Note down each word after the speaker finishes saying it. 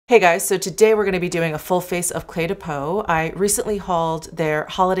Hey guys, so today we're going to be doing a full face of Clé de Peau. I recently hauled their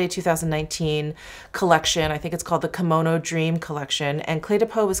Holiday 2019 collection. I think it's called the Kimono Dream collection. And Clé de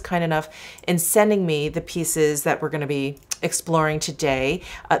Peau was kind enough in sending me the pieces that we're going to be exploring today.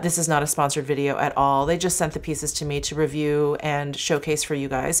 This is not a sponsored video at all. They just sent the pieces to me to review and showcase for you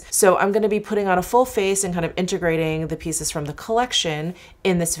guys. So I'm going to be putting on a full face and kind of integrating the pieces from the collection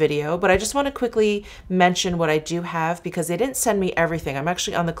in this video. But I just want to quickly mention what I do have because they didn't send me everything. I'm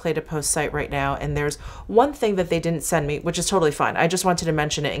actually on the Clé de Peau site right now, and there's one thing that they didn't send me, which is totally fine. I just wanted to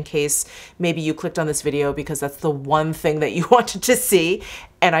mention it in case maybe you clicked on this video because that's the one thing that you wanted to see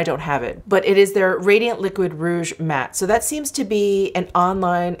and I don't have it. But it is their Radiant Liquid Rouge Matte. So that seems to be an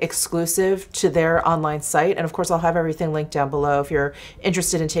online exclusive to their online site. And of course, I'll have everything linked down below if you're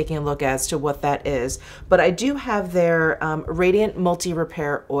interested in taking a look as to what that is. But I do have their Radiant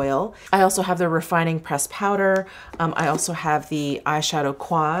Multi-Repair Oil. I also have their Refining Press Powder. I also have the Eyeshadow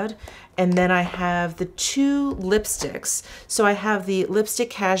Quad. And then I have the two lipsticks. So I have the Lipstick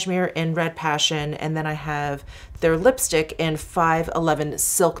Cashmere in Red Passion, and then I have their lipstick in 511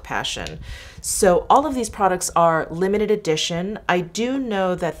 Silk Passion. So all of these products are limited edition. I do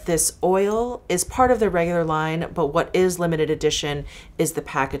know that this oil is part of their regular line, but what is limited edition is the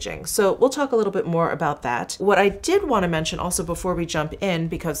packaging. So we'll talk a little bit more about that. What I did want to mention also before we jump in,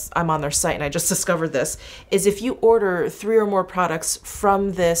 because I'm on their site and I just discovered this, is if you order 3 or more products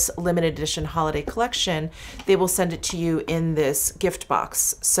from this limited edition holiday collection, they will send it to you in this gift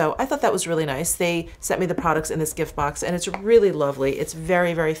box. So I thought that was really nice. They sent me the products in this gift box and it's really lovely. It's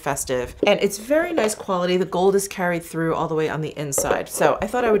very, very festive and it's very nice quality. The gold is carried through all the way on the inside. So I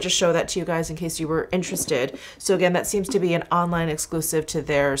thought I would just show that to you guys in case you were interested. So again, that seems to be an online exclusive to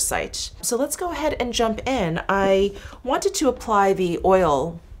their site. So let's go ahead and jump in. I wanted to apply the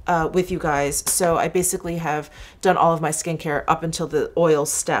oil with you guys. So I basically have done all of my skincare up until the oil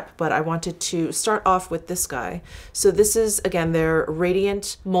step, but I wanted to start off with this guy. So this is, again, their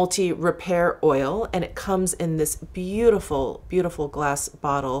Radiant Multi-Repair Oil, and it comes in this beautiful, beautiful glass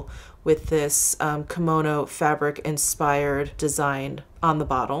bottle with this kimono fabric inspired design on the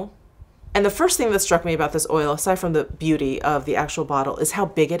bottle. And the first thing that struck me about this oil, aside from the beauty of the actual bottle, is how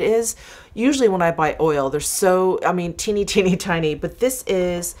big it is. Usually when I buy oil, they're so, I mean, teeny, teeny, tiny, but this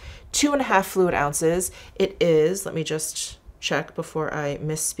is 2.5 fluid ounces. It is, let me just check before I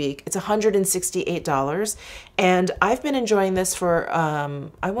misspeak. It's $168. And I've been enjoying this for,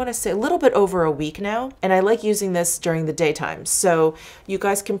 I want to say a little bit over a week now. And I like using this during the daytime. So you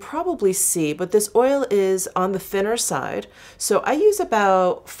guys can probably see, but this oil is on the thinner side. So I use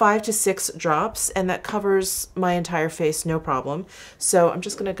about 5 to 6 drops and that covers my entire face, no problem. So I'm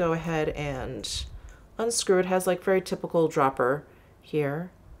just going to go ahead and unscrew. It has like very typical dropper here.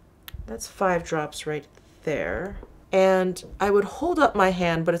 That's 5 drops right there. And I would hold up my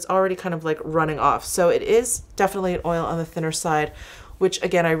hand, but it's already kind of like running off. So it is definitely an oil on the thinner side, which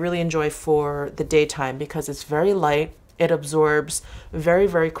again, I really enjoy for the daytime because it's very light. It absorbs very,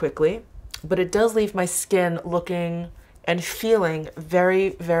 very quickly, but it does leave my skin looking and feeling very,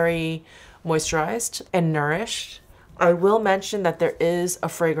 very moisturized and nourished. I will mention that there is a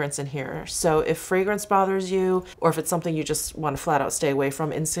fragrance in here. So if fragrance bothers you, or if it's something you just want to flat out stay away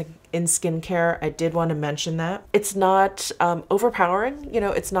from in skincare, I did want to mention that. It's not overpowering, you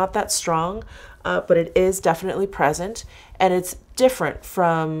know, it's not that strong, but it is definitely present. And it's different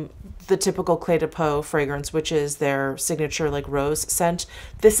from the typical Clé de Peau fragrance, which is their signature like rose scent.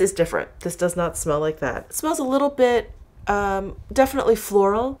 This is different. This does not smell like that. It smells a little bit definitely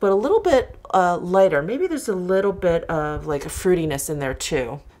floral, but a little bit lighter. Maybe there's a little bit of like a fruitiness in there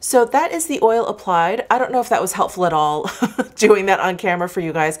too. So that is the oil applied. I don't know if that was helpful at all doing that on camera for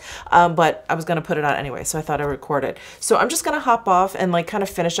you guys, but I was gonna put it on anyway, so I thought I'd record it. So I'm just gonna hop off and like kind of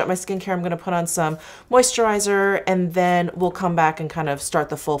finish up my skincare. I'm gonna put on some moisturizer and then we'll come back and kind of start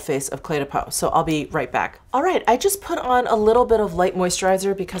the full face of Clé de Peau. So I'll be right back. All right, I just put on a little bit of light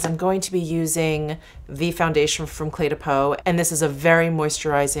moisturizer because I'm going to be using the foundation from Clé de Peau, and this is a very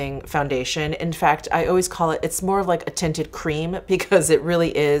moisturizing foundation. In fact, I always call it, it's more of like a tinted cream because it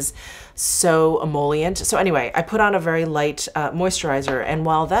really is so emollient. So anyway, I put on a very light moisturizer, and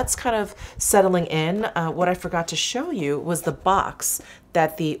while that's kind of settling in, what I forgot to show you was the box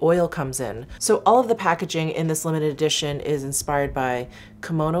that the oil comes in. So all of the packaging in this limited edition is inspired by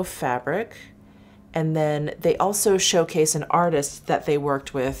kimono fabric. And then they also showcase an artist that they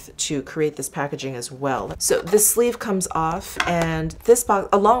worked with to create this packaging as well. So this sleeve comes off, and this box,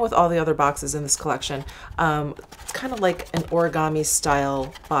 along with all the other boxes in this collection, it's kind of like an origami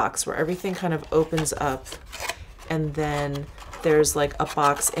style box where everything kind of opens up and then there's like a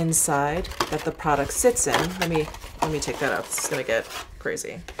box inside that the product sits in. Let me take that out. This is gonna get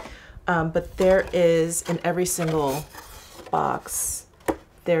crazy. But there is, in every single box,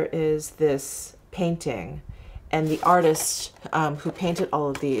 there is this painting. And the artist who painted all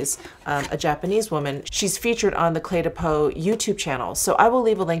of these, a Japanese woman, she's featured on the CLE DE PEAU YouTube channel. So I will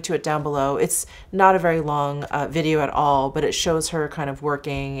leave a link to it down below. It's not a very long video at all, but it shows her kind of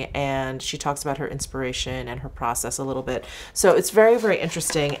working, and she talks about her inspiration and her process a little bit. So it's very, very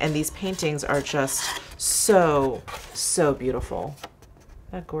interesting. And these paintings are just so, so beautiful.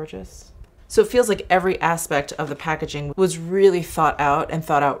 Isn't that gorgeous? So it feels like every aspect of the packaging was really thought out and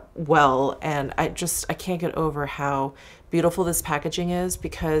thought out well. And I can't get over how beautiful this packaging is,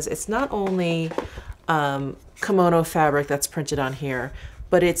 because it's not only kimono fabric that's printed on here,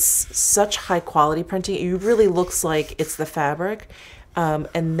 but it's such high quality printing. It really looks like it's the fabric.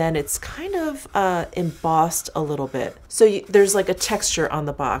 And then it's kind of embossed a little bit. So there's like a texture on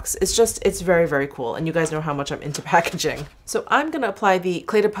the box. It's very, very cool. And you guys know how much I'm into packaging. So I'm going to apply the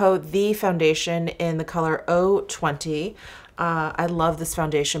CLE DE PEAU The Foundation in the color 020. I love this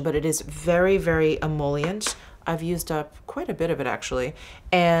foundation, but it is very, very emollient. I've used up quite a bit of it actually.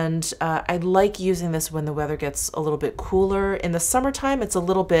 And I like using this when the weather gets a little bit cooler. In the summertime, it's a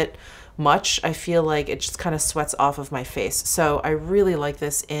little bit much. I feel like it just kind of sweats off of my face. So I really like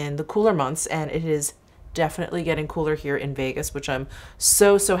this in the cooler months, and it is definitely getting cooler here in Vegas, which I'm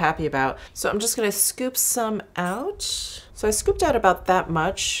so, so happy about. So I'm just gonna scoop some out. So I scooped out about that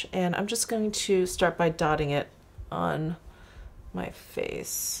much, and I'm just going to start by dotting it on my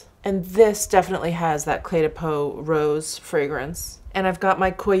face. And this definitely has that CLE DE PEAU rose fragrance. And I've got my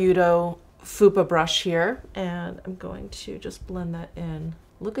Koyudo Fupa brush here, and I'm going to just blend that in.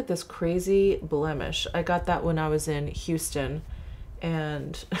 Look at this crazy blemish. I got that when I was in Houston,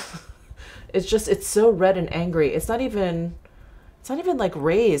 and it's so red and angry. It's not even like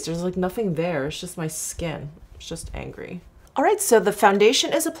raised. There's like nothing there. It's just my skin. It's just angry. All right, so the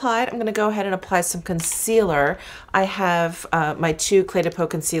foundation is applied. I'm gonna go ahead and apply some concealer. I have my two CLE DE PEAU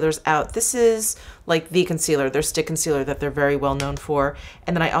concealers out. This is like the concealer, their stick concealer that they're very well known for.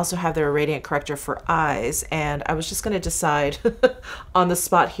 And then I also have their radiant corrector for eyes. And I was just gonna decide on the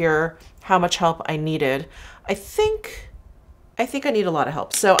spot here how much help I needed. I think I need a lot of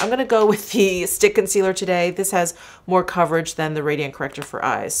help. So I'm gonna go with the stick concealer today. This has more coverage than the radiant corrector for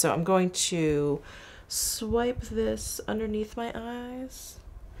eyes. So I'm going to swipe this underneath my eyes.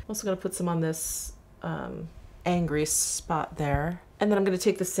 I'm also gonna put some on this angry spot there. And then I'm gonna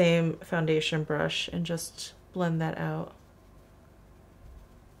take the same foundation brush and just blend that out.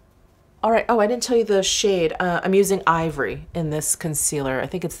 All right, oh, I didn't tell you the shade. I'm using Ivory in this concealer. I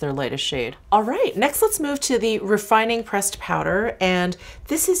think it's their lightest shade. All right, next let's move to the Refining Pressed Powder, and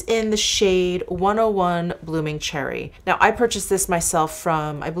this is in the shade 101 Blooming Cherry. Now, I purchased this myself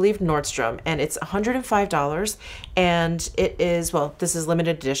from, I believe, Nordstrom, and it's $105, and it is, well, this is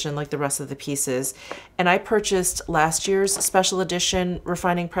limited edition like the rest of the pieces, and I purchased last year's special edition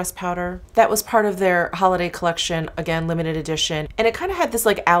Refining Pressed Powder. That was part of their holiday collection, again, limited edition, and it kind of had this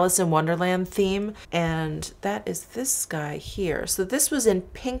like Alice in Wonderland theme, and that is this guy here. So this was in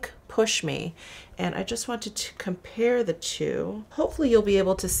Pink Push Me, and I just wanted to compare the two. Hopefully you'll be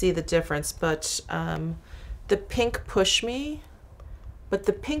able to see the difference, but the Pink Push Me,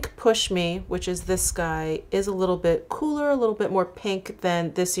 which is this guy, is a little bit cooler, a little bit more pink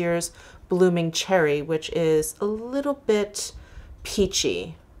than this year's Blooming Cherry, which is a little bit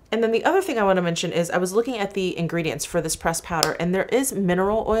peachy. And then the other thing I want to mention is I was looking at the ingredients for this pressed powder, and there is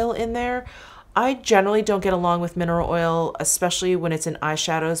mineral oil in there. I generally don't get along with mineral oil, especially when it's in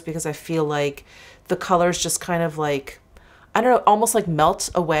eyeshadows, because I feel like the colors just kind of like, I don't know, almost like melt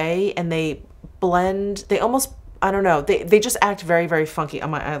away, and they blend, they almost, I don't know, they just act very, very funky on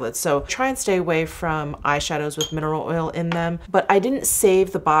my eyelids. So try and stay away from eyeshadows with mineral oil in them. But I didn't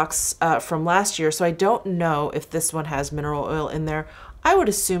save the box from last year, so I don't know if this one has mineral oil in there. I would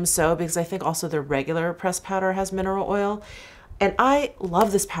assume so, because I think also the regular pressed powder has mineral oil. And I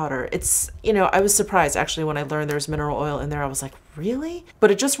love this powder. It's, you know, I was surprised actually when I learned there's mineral oil in there. I was like, really?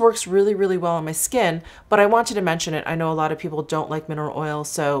 But it just works really, really well on my skin. But I wanted to mention it. I know a lot of people don't like mineral oil,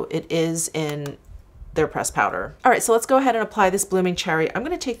 so it is in their pressed powder. All right, so let's go ahead and apply this Blooming Cherry. I'm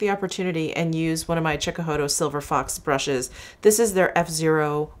gonna take the opportunity and use one of my Chikuhodo Silver Fox brushes. This is their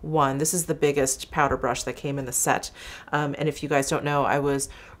F01. This is the biggest powder brush that came in the set. And if you guys don't know, I was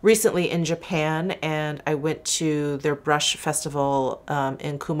recently in Japan, and I went to their brush festival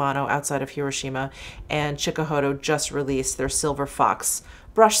in Kumano outside of Hiroshima, and Chikuhodo just released their Silver Fox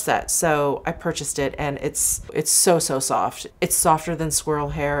brush set. So I purchased it, and it's so, so soft. It's softer than squirrel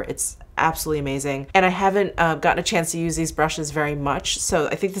hair. It's absolutely amazing. And I haven't gotten a chance to use these brushes very much, so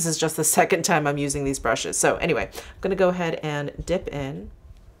I think this is just the second time I'm using these brushes. So anyway, I'm gonna go ahead and dip in,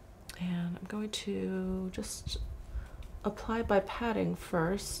 and I'm going to just apply by patting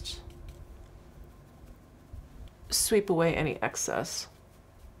first. Sweep away any excess.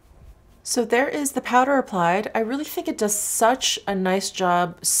 So there is the powder applied. I really think it does such a nice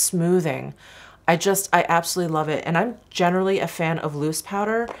job smoothing. I absolutely love it. And I'm generally a fan of loose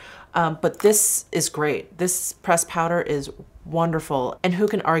powder, but this is great. This pressed powder is wonderful. And who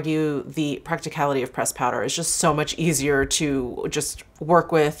can argue the practicality of pressed powder? It's just so much easier to just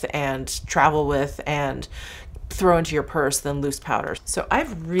work with and travel with and throw into your purse than loose powder. So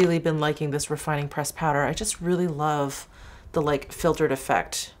I've really been liking this refining pressed powder. I just really love the like filtered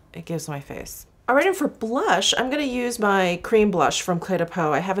effect it gives my face. All right, and for blush, I'm gonna use my cream blush from CLE DE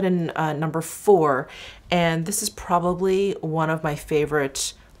Peau. I have it in number 4, and this is probably one of my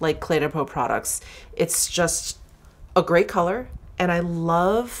favorite like CLE DE Peau products. It's just a great color, and I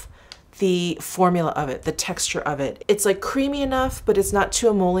love the formula of it, the texture of it. It's like creamy enough, but it's not too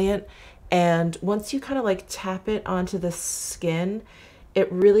emollient. And once you kind of like tap it onto the skin, it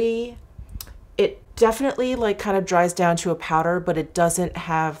definitely like kind of dries down to a powder, but it doesn't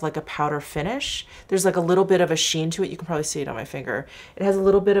have like a powder finish. There's like a little bit of a sheen to it. You can probably see it on my finger. It has a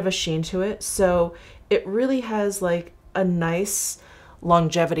little bit of a sheen to it. So it really has like a nice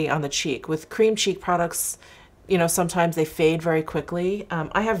longevity on the cheek. With cream cheek products, you know, sometimes they fade very quickly.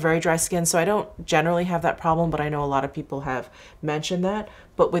 I have very dry skin, so I don't generally have that problem, but I know a lot of people have mentioned that.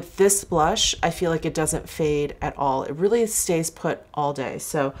 But with this blush, I feel like it doesn't fade at all. It really stays put all day.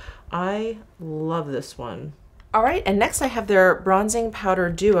 So I love this one. All right, and next I have their bronzing powder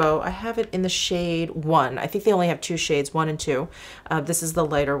duo. I have it in the shade 1. I think they only have 2 shades, 1 and 2. This is the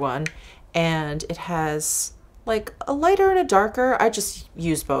lighter one, and it has like a lighter and a darker. I just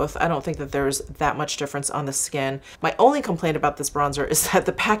use both. I don't think that there's that much difference on the skin. My only complaint about this bronzer is that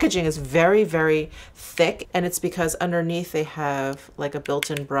the packaging is very, very thick, and it's because underneath they have like a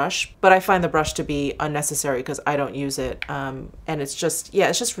built-in brush, but I find the brush to be unnecessary because I don't use it. And it's just, yeah,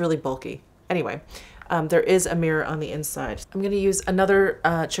 it's just really bulky. Anyway, there is a mirror on the inside. I'm gonna use another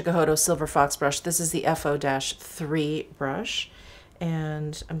Chikuhodo Silver Fox brush. This is the FO-3 brush,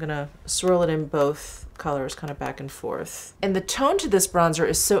 and I'm gonna swirl it in both colors, kind of back and forth. And the tone to this bronzer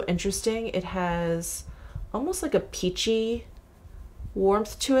is so interesting. It has almost like a peachy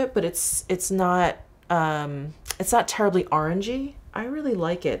warmth to it, but it's not terribly orangey. I really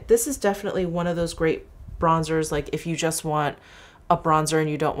like it. This is definitely one of those great bronzers, like if you just want a bronzer and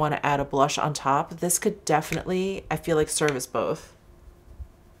you don't want to add a blush on top, this could definitely, I feel like, service both.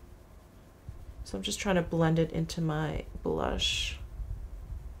 So I'm just trying to blend it into my blush.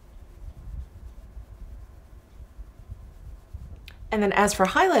 And then as for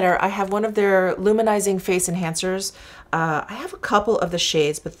highlighter, I have one of their luminizing face enhancers. I have a couple of the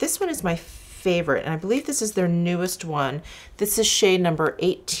shades, but this one is my favorite, and I believe this is their newest one. This is shade number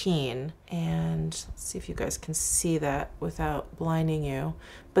 18, and let's see if you guys can see that without blinding you.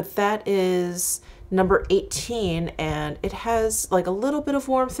 But that is number 18, and it has like a little bit of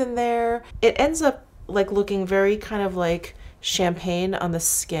warmth in there. It ends up like looking very kind of like champagne on the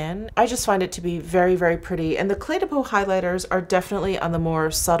skin. I just find it to be very, very pretty. And the CLE DE Peau highlighters are definitely on the more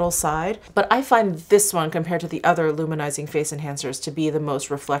subtle side, but I find this one compared to the other luminizing face enhancers to be the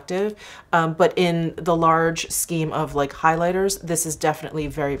most reflective. But in the large scheme of like highlighters, this is definitely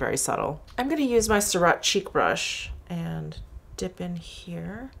very, very subtle. I'm gonna use my Surratt cheek brush and dip in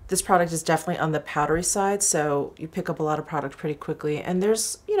here. This product is definitely on the powdery side, so you pick up a lot of product pretty quickly, and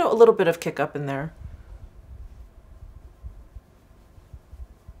there's, you know, a little bit of kick up in there.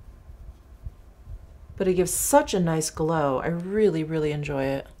 But it gives such a nice glow. I really, really enjoy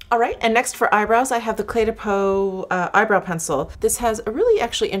it. All right, and next for eyebrows, I have the CLE DE Peau eyebrow pencil. This has a really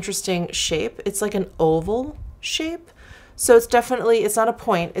actually interesting shape. It's like an oval shape. So it's definitely, it's not a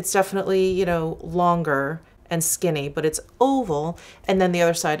point, it's definitely, you know, longer and skinny, but it's oval. And then the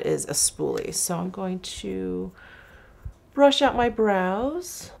other side is a spoolie. So I'm going to brush out my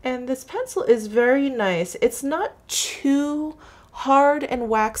brows. And this pencil is very nice. It's not too hard and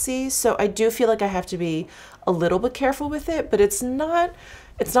waxy, so I do feel like I have to be a little bit careful with it, but it's not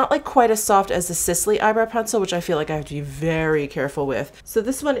like quite as soft as the Sisley eyebrow pencil, which I feel like I have to be very careful with. So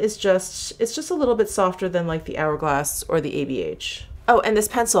this one is just, it's just a little bit softer than like the Hourglass or the ABH. Oh, and this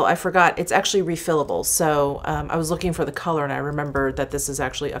pencil, I forgot, it's actually refillable. So I was looking for the color and I remembered that this is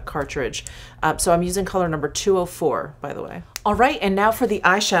actually a cartridge. So I'm using color number 204, by the way. All right, and now for the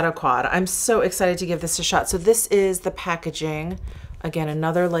eyeshadow quad. I'm so excited to give this a shot. So this is the packaging. Again,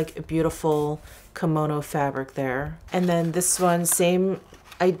 another like beautiful kimono fabric there. And then this one, same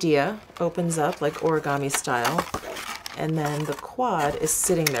idea opens up like origami style, and then the quad is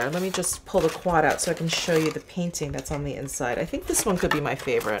sitting there. Let me just pull the quad out so I can show you the painting that's on the inside. I think this one could be my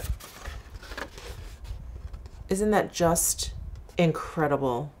favorite. Isn't that just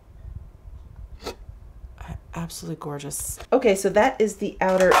incredible? Absolutely gorgeous. Okay, so that is the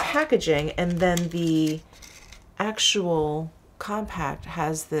outer packaging, and then the actual compact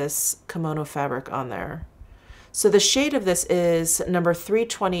has this kimono fabric on there. So the shade of this is number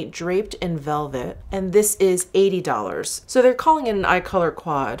 320 draped in velvet, and this is $80. So they're calling it an eye color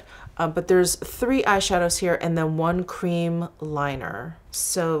quad, but there's 3 eyeshadows here and then 1 cream liner.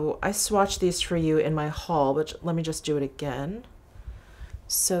 So I swatched these for you in my haul, but let me just do it again.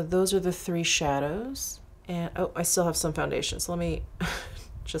 So those are the 3 shadows. And oh, I still have some foundation, so let me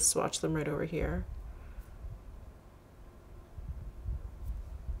just swatch them right over here.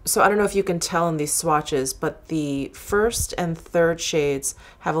 So I don't know if you can tell in these swatches, but the first and third shades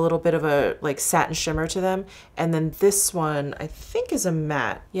have a little bit of a like satin shimmer to them. And then this one I think is a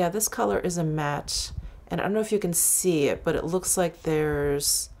matte. Yeah, this color is a matte. And I don't know if you can see it, but it looks like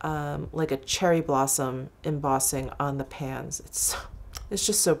there's like a cherry blossom embossing on the pans. It's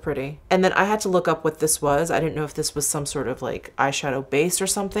just so pretty. And then I had to look up what this was. I didn't know if this was some sort of like eyeshadow base or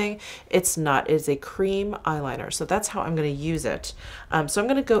something. It's not. It's a cream eyeliner. So that's how I'm going to use it. So I'm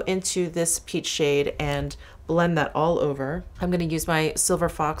going to go into this peach shade and blend that all over. I'm going to use my Silver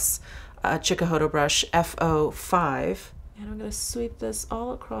Fox Chikuhodo brush FO5. And I'm going to sweep this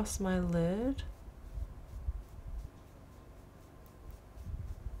all across my lid.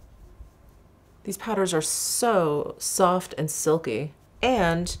 These powders are so soft and silky.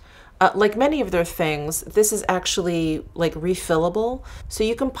 And like many of their things, this is actually like refillable. So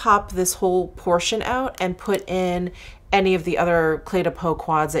you can pop this whole portion out and put in any of the other Clé de Peau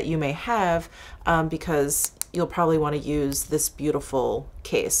quads that you may have, because you'll probably want to use this beautiful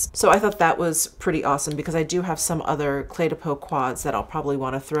case. So I thought that was pretty awesome because I do have some other Clé de Peau quads that I'll probably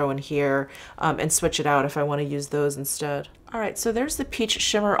want to throw in here and switch it out if I want to use those instead. All right, so there's the peach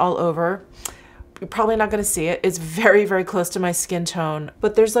shimmer all over. You're probably not going to see it. It's very, very close to my skin tone,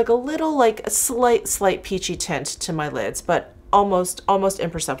 but there's like a little, like a slight peachy tint to my lids, but almost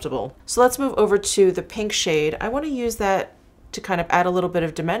imperceptible. So let's move over to the pink shade. I want to use that to kind of add a little bit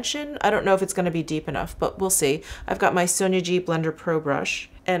of dimension. I don't know if it's going to be deep enough, but we'll see. I've got my Sonia G Blender Pro brush,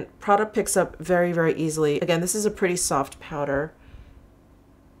 and product picks up very, very easily. Again, this is a pretty soft powder.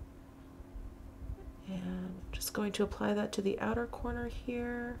 And I'm just going to apply that to the outer corner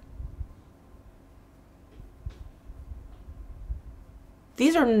here.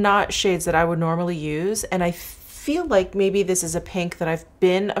 These are not shades that I would normally use, and I feel like maybe this is a pink that I've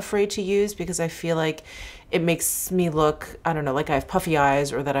been afraid to use because I feel like it makes me look, I don't know, like I have puffy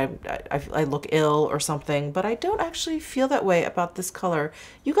eyes or that I look ill or something, but I don't actually feel that way about this color.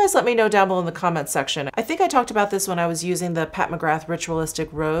 You guys let me know down below in the comments section. I think I talked about this when I was using the Pat McGrath Ritualistic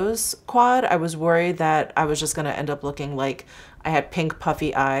Rose quad. I was worried that I was just gonna end up looking like I had pink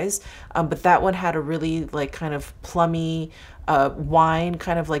puffy eyes, but that one had a really like kind of plummy, wine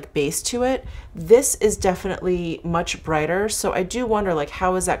kind of like base to it. This is definitely much brighter, so I do wonder like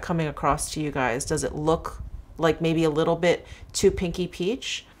how is that coming across to you guys? Does it look like maybe a little bit too pinky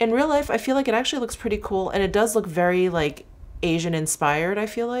peach? In real life I feel like it actually looks pretty cool, and it does look very like Asian inspired. I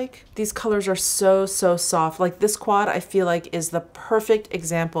feel like these colors are so soft. Like this quad I feel like is the perfect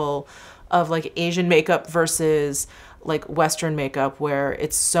example of like Asian makeup versus like Western makeup, where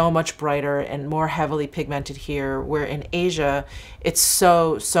it's so much brighter and more heavily pigmented here, where in Asia it's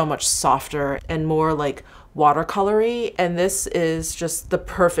so much softer and more like watercolory, and this is just the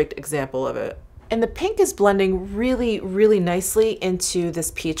perfect example of it. And the pink is blending really nicely into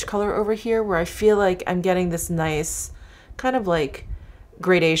this peach color over here, where I feel like I'm getting this nice kind of like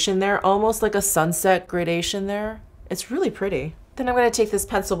gradation there, almost like a sunset gradation there. It's really pretty. Then I'm going to take this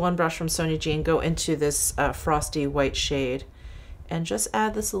Pencil 1 brush from Sonia G and go into this frosty white shade and just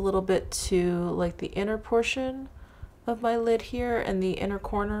add this a little bit to like the inner portion of my lid here and the inner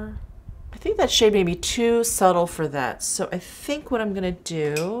corner. I think that shade may be too subtle for that, so I think what I'm going to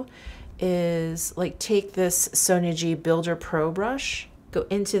do is like take this Sonia G Builder Pro brush, go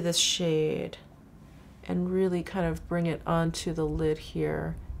into this shade and really kind of bring it onto the lid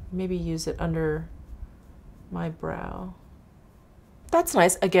here. Maybe use it under my brow. That's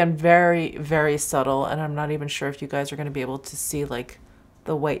nice. Again, very subtle, and I'm not even sure if you guys are going to be able to see like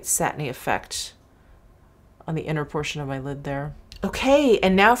the white satiny effect on the inner portion of my lid there. Okay,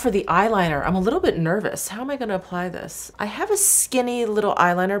 and now for the eyeliner. I'm a little bit nervous. How am I going to apply this? I have a skinny little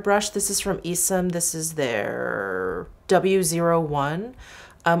eyeliner brush. This is from Isom. This is their W01.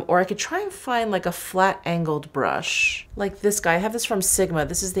 Or I could try and find like a flat angled brush. Like this guy, I have this from Sigma.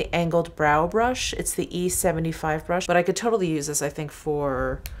 This is the angled brow brush. It's the E75 brush, but I could totally use this, I think,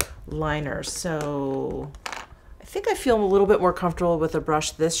 for liners. So I think I feel a little bit more comfortable with a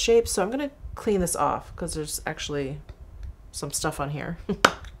brush this shape. So I'm gonna clean this off because there's actually some stuff on here.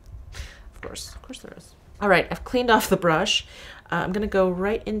 Of course there is. All right, I've cleaned off the brush. I'm gonna go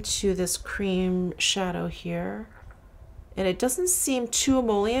right into this cream shadow here. And it doesn't seem too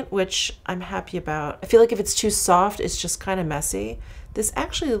emollient, which I'm happy about. I feel like if it's too soft, it's just kind of messy. This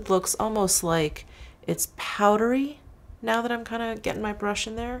actually looks almost like it's powdery now that I'm kind of getting my brush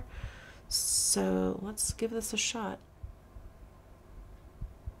in there. So let's give this a shot.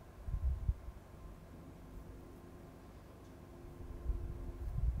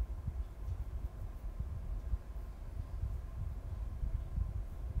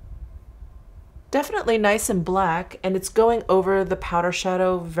 Definitely nice and black, and it's going over the powder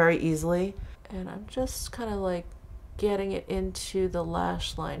shadow very easily. And I'm just kind of like getting it into the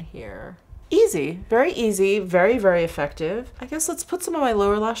lash line here. Easy, very, very, very effective. I guess let's put some on my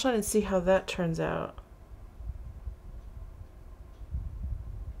lower lash line and see how that turns out.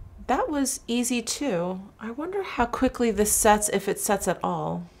 That was easy too. I wonder how quickly this sets, if it sets at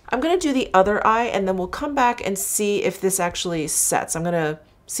all. I'm gonna do the other eye and then we'll come back and see if this actually sets. I'm gonna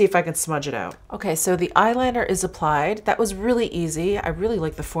see if I can smudge it out. Okay, so the eyeliner is applied. That was really easy. I really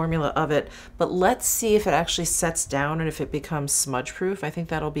like the formula of it, but let's see if it actually sets down and if it becomes smudge proof. I think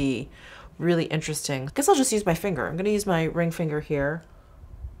that'll be really interesting. I guess I'll just use my finger. I'm gonna use my ring finger here.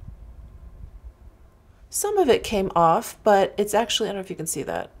 Some of it came off, but it's actually, I don't know if you can see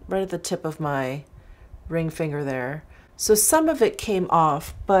that, right at the tip of my ring finger there. So some of it came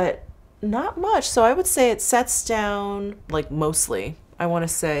off, but not much. So I would say it sets down like mostly. I want to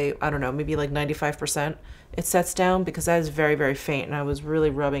say, I don't know, maybe like 95%. It sets down because that is very, very faint and I was really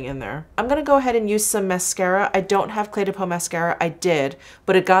rubbing in there. I'm going to go ahead and use some mascara. I don't have Clé de Peau mascara. I did,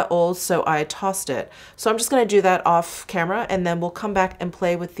 but it got old, so I tossed it. So I'm just going to do that off camera and then we'll come back and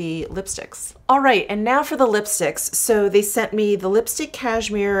play with the lipsticks. All right, and now for the lipsticks. So they sent me the lipstick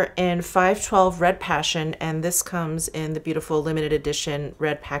Cashmere in 512 Red Passion, and this comes in the beautiful limited edition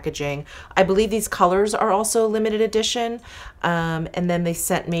red packaging. I believe these colors are also limited edition. And then they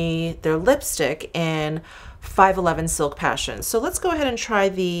sent me their lipstick in 511 Silk Passion. So let's go ahead and try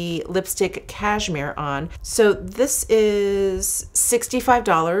the lipstick Cashmere on. So this is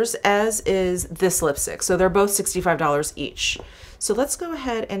 $65, as is this lipstick. So they're both $65 each. So let's go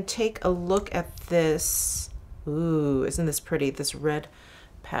ahead and take a look at this. Ooh, isn't this pretty? This red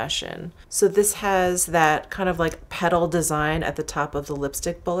passion. So this has that kind of like petal design at the top of the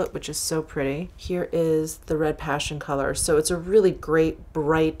lipstick bullet, which is so pretty. Here is the red passion color. So it's a really great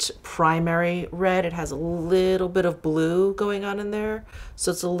bright primary red. It has a little bit of blue going on in there.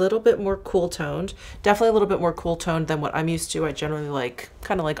 So it's a little bit more cool toned. Definitely a little bit more cool toned than what I'm used to. I generally like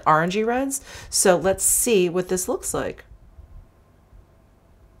kind of like orangey reds. So let's see what this looks like.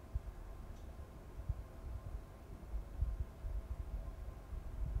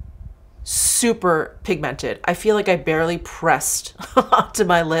 Super pigmented. I feel like I barely pressed onto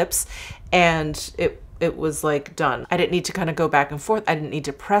my lips and it was like done. I didn't need to kind of go back and forth. I didn't need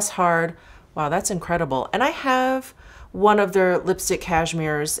to press hard. Wow, that's incredible. And I have one of their lipstick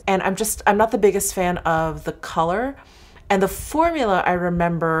cashmeres and I'm not the biggest fan of the color, and the formula I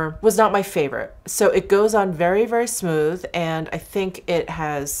remember was not my favorite. So it goes on very, very smooth, and I think it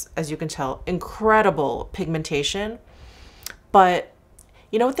has, as you can tell, incredible pigmentation. But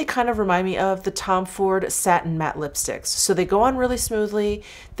you know what they kind of remind me of? The Tom Ford satin matte lipsticks. So they go on really smoothly,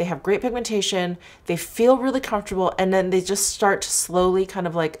 they have great pigmentation, they feel really comfortable, and then they just start to slowly kind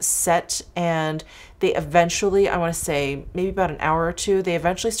of like set, and they eventually, I want to say maybe about an hour or two, they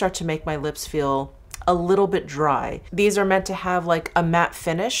eventually start to make my lips feel a little bit dry. These are meant to have like a matte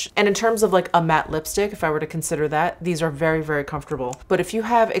finish. And in terms of like a matte lipstick, if I were to consider that, these are very, very comfortable. But if you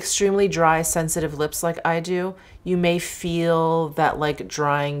have extremely dry, sensitive lips like I do, you may feel that like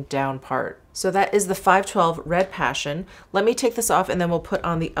drying down part. So that is the 512 Red Passion. Let me take this off and then we'll put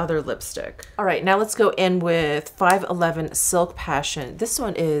on the other lipstick. All right, now let's go in with 511 Silk Passion. This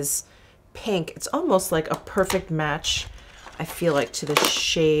one is pink. It's almost like a perfect match, I feel like, to the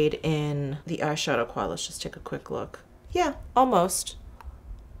shade in the eyeshadow quad. Let's just take a quick look. Yeah, almost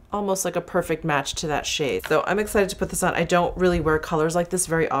like a perfect match to that shade. So I'm excited to put this on. I don't really wear colors like this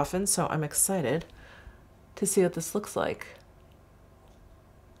very often, so I'm excited to see what this looks like.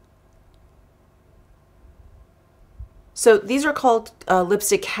 So these are called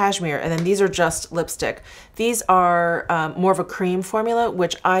lipstick cashmere, and then these are just lipstick. These are more of a cream formula,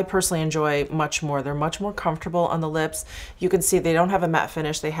 which I personally enjoy much more. They're much more comfortable on the lips. You can see they don't have a matte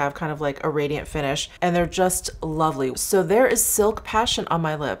finish. They have kind of like a radiant finish, and they're just lovely. So there is Silk Passion on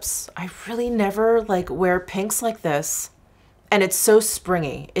my lips. I really never like wear pinks like this. And it's so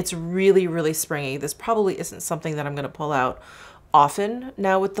springy. It's really, really springy. This probably isn't something that I'm gonna pull out often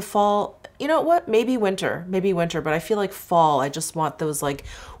now with the fall. You know what? Maybe winter, but I feel like fall, I just want those like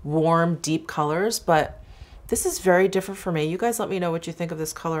warm, deep colors, but this is very different for me. You guys let me know what you think of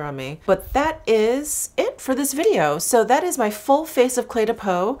this color on me. But that is it for this video. So that is my full face of Clé de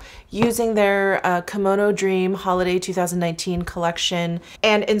Peau using their Kimono Dream Holiday 2019 collection.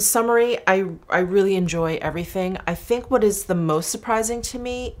 And in summary, I really enjoy everything. I think what is the most surprising to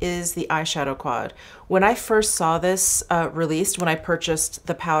me is the eyeshadow quad. When I first saw this released, when I purchased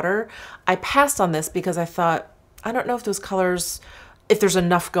the powder, I passed on this because I thought, I don't know if those colors, if there's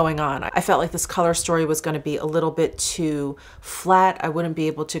enough going on. I felt like this color story was going to be a little bit too flat. I wouldn't be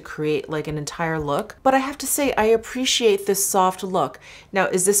able to create like an entire look. But I have to say, I appreciate this soft look. Now,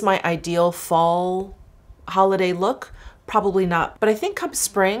 is this my ideal fall holiday look? Probably not. But I think come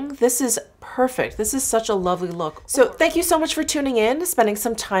spring, this is perfect. This is such a lovely look. So thank you so much for tuning in, spending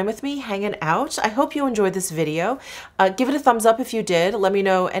some time with me, hanging out. I hope you enjoyed this video. Give it a thumbs up if you did. Let me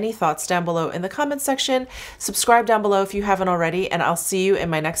know any thoughts down below in the comments section. Subscribe down below if you haven't already, and I'll see you in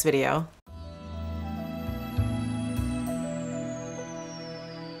my next video.